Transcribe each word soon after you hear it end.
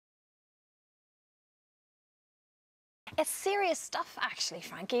It's serious stuff, actually,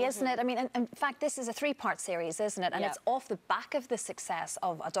 Frankie, isn't it? I mean, in fact, this is a three-part series, isn't it? And it's off the back of the success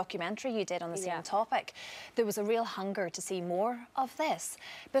of a documentary you did on the same topic. There was a real hunger to see more of this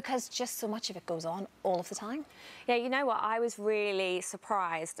because just so much of it goes on all of the time. Yeah, you know what? I was really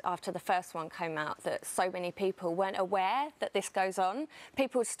surprised after the first one came out that so many people weren't aware that this goes on.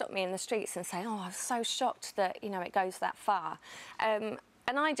 People would stop me in the streets and say, oh, I was so shocked that, you know, it goes that far.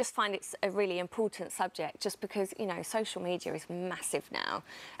 And I just find it's a really important subject just because, you know, social media is massive now.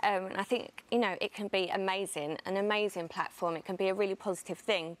 And I think, you know, it can be amazing, an amazing platform. It can be a really positive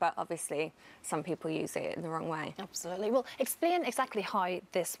thing, but obviously some people use it in the wrong way. Absolutely. Well, explain exactly how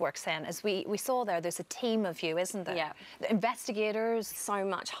this works then. As we saw there's a team of you, isn't there? Yeah. The investigators. So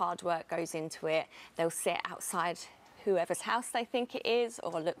much hard work goes into it. They'll sit outside whoever's house they think it is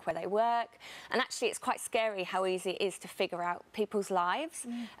or look where they work, and actually it's quite scary how easy it is to figure out people's lives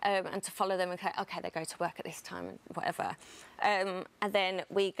and to follow them and say, okay, they go to work at this time and whatever, and then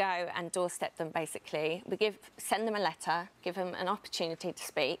we go and doorstep them. Basically we send them a letter, give them an opportunity to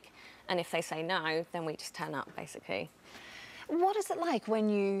speak, and if they say no, then we just turn up basically. What is it like when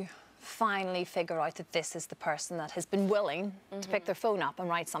you finally figure out that this is the person that has been willing to pick their phone up and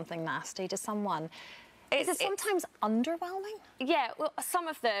write something nasty to someone? Is it sometimes underwhelming? Yeah, well, some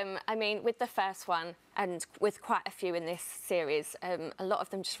of them, I mean, with the first one and with quite a few in this series, a lot of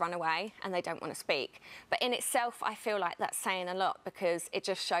them just run away and they don't want to speak. But in itself, I feel like that's saying a lot because it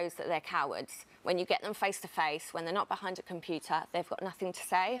just shows that they're cowards. When you get them face to face, when they're not behind a computer, they've got nothing to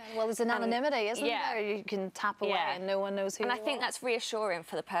say. Yeah, well, there's an anonymity, isn't there? You can tap away and no one knows who you are. And I think that's reassuring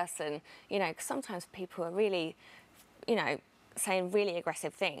for the person, you know, because sometimes people are really, you know, saying really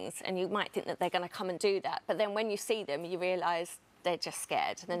aggressive things and you might think that they're going to come and do that, but then when you see them you realise they're just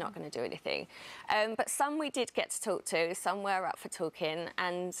scared and they're not going to do anything. But some we did get to talk to, some were up for talking,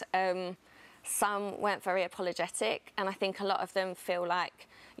 and some weren't very apologetic, and I think a lot of them feel like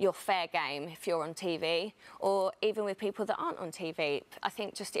you're fair game if you're on TV, or even with people that aren't on TV. I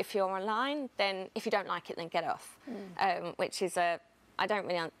think just if you're online, then if you don't like it, then get off, which is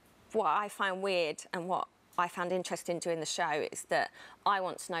what I find weird and what I found interesting doing the show is that I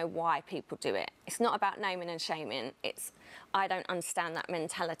want to know why people do it. It's not about naming and shaming. I don't understand that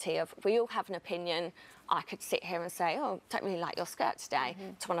mentality of we all have an opinion. I could sit here and say, oh, don't really like your skirt today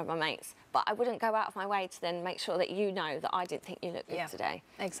to one of my mates, but I wouldn't go out of my way to then make sure that you know that I didn't think you looked good today.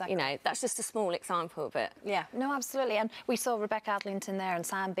 Exactly. You know, that's just a small example, but... Yeah, no, absolutely. And we saw Rebecca Adlington there and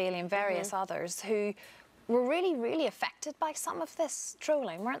Sam Bailey and various others who were really, really affected by some of this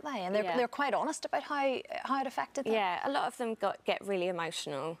trolling, weren't they? And they're quite honest about how it affected them. Yeah, a lot of them get really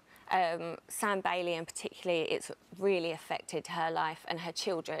emotional. Sam Bailey in particular, it's really affected her life and her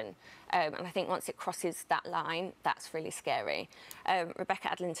children. And I think once it crosses that line, that's really scary. Rebecca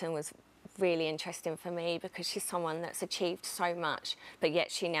Adlington was really interesting for me because she's someone that's achieved so much, but yet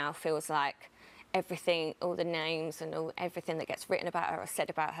she now feels like everything, all the names and everything that gets written about her or said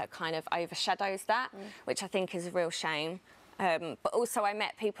about her kind of overshadows that, which I think is a real shame. But also I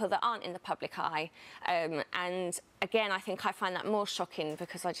met people that aren't in the public eye. And again, I think I find that more shocking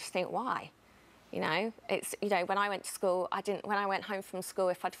because I just think, why? You know, it's, you know, when I went to school, when I went home from school,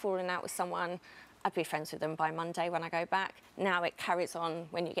 if I'd fallen out with someone, I'd be friends with them by Monday when I go back. Now it carries on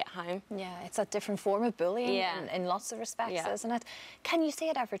when you get home. Yeah, it's a different form of bullying in lots of respects, isn't it? Can you see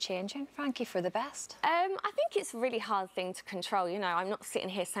it ever changing, Frankie, for the best? I think it's a really hard thing to control. You know, I'm not sitting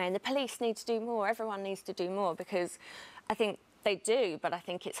here saying the police need to do more, everyone needs to do more, because I think they do, but I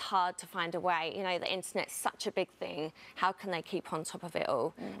think it's hard to find a way. You know, the internet's such a big thing. How can they keep on top of it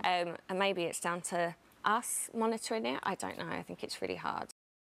all? And maybe it's down to us monitoring it. I don't know. I think it's really hard.